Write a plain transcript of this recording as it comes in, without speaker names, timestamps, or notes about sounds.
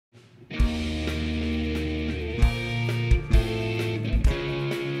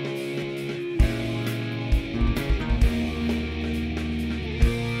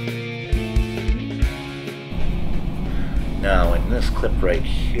this clip right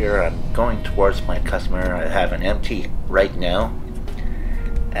here. I'm going towards my customer. I have an empty right now.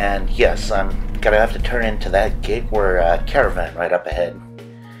 And yes, I'm gonna have to turn into that gate where caravan right up ahead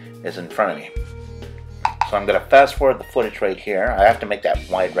is in front of me. So I'm gonna fast forward the footage right here. I have to make that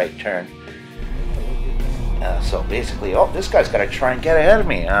wide right turn. So basically, oh, this guy's gotta try and get ahead of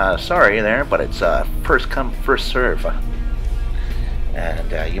me. Sorry there, but it's first come, first serve.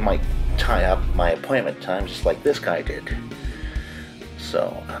 And you might tie up my appointment time just like this guy did.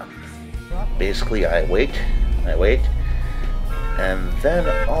 So basically I wait, and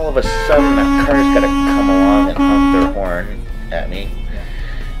then all of a sudden a car's gotta come along and honk their horn at me.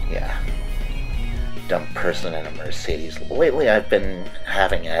 Yeah, dumb person in a Mercedes. Lately I've been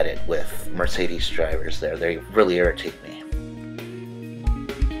having at it with Mercedes drivers there. They really irritate me.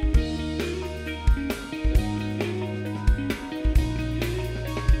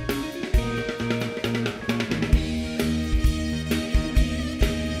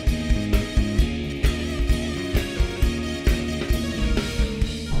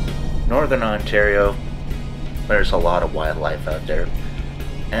 Northern Ontario, there's a lot of wildlife out there,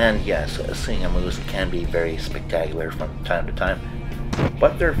 and yes, seeing a moose can be very spectacular from time to time,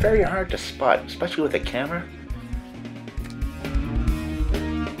 but they're very hard to spot, especially with a camera.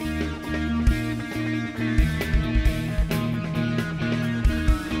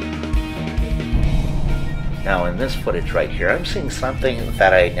 Now in this footage right here, I'm seeing something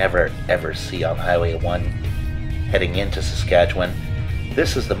that I never ever see on Highway 1 heading into Saskatchewan.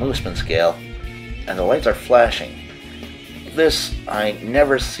 This is the Mooseman scale, and the lights are flashing. This, I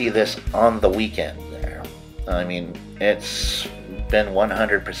never see this on the weekend there. I mean, it's been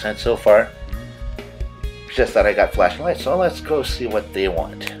 100% so far. It's just that I got flashing lights, so let's go see what they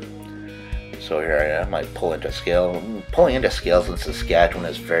want. So here I am, I pull into scale. Pulling into scales in Saskatchewan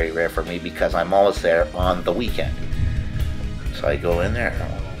is very rare for me because I'm always there on the weekend. So I go in there.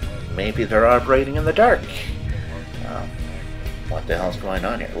 Maybe they're operating in the dark. What the hell's going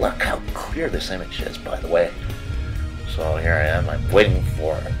on here? Look how clear this image is, by the way. So here I am, I'm waiting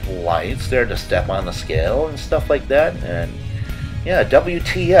for lights there to step on the scale and stuff like that, and yeah,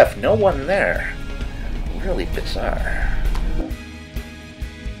 WTF, no one there. Really bizarre.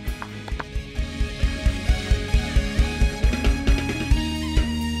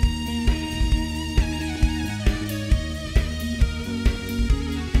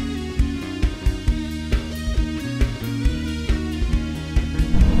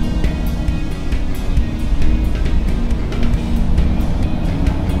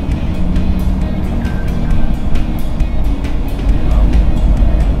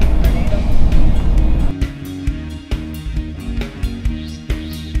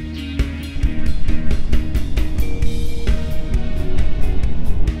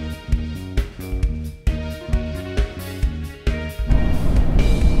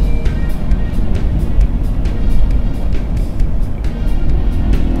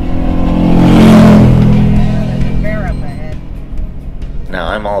 Now,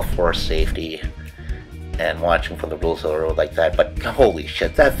 I'm all for safety and watching for the rules of the road like that, but holy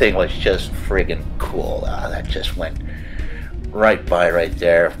shit, that thing was just friggin' cool. That just went right by right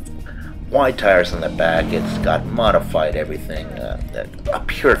there. Wide tires in the back, it's got modified everything. A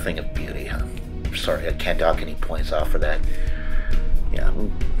pure thing of beauty. Sorry, I can't dock any points off for that. Yeah,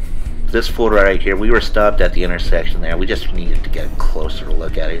 this photo right here, we were stopped at the intersection there. We just needed to get a closer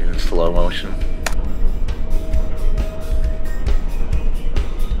look at it in slow motion.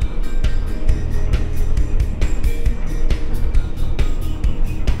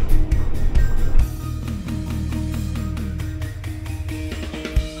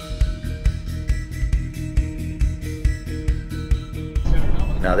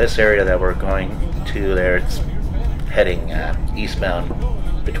 Now this area that we're going to there, it's heading eastbound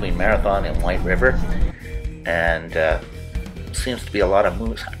between Marathon and White River, and seems to be a lot of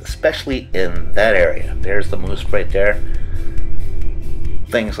moose, especially in that area. There's the moose right there.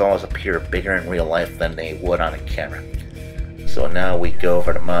 Things always appear bigger in real life than they would on a camera. So now we go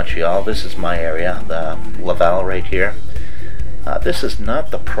over to Montreal. This is my area, the Laval right here. This is not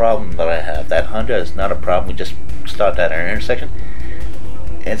the problem that I have. That Honda is not a problem. We just stopped at our intersection.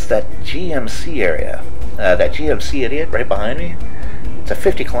 It's that GMC area, that GMC idiot right behind me. It's a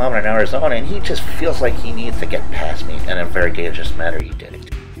 50 km/h zone, and he just feels like he needs to get past me, and in a very dangerous manner he did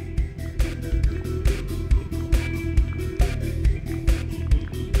it.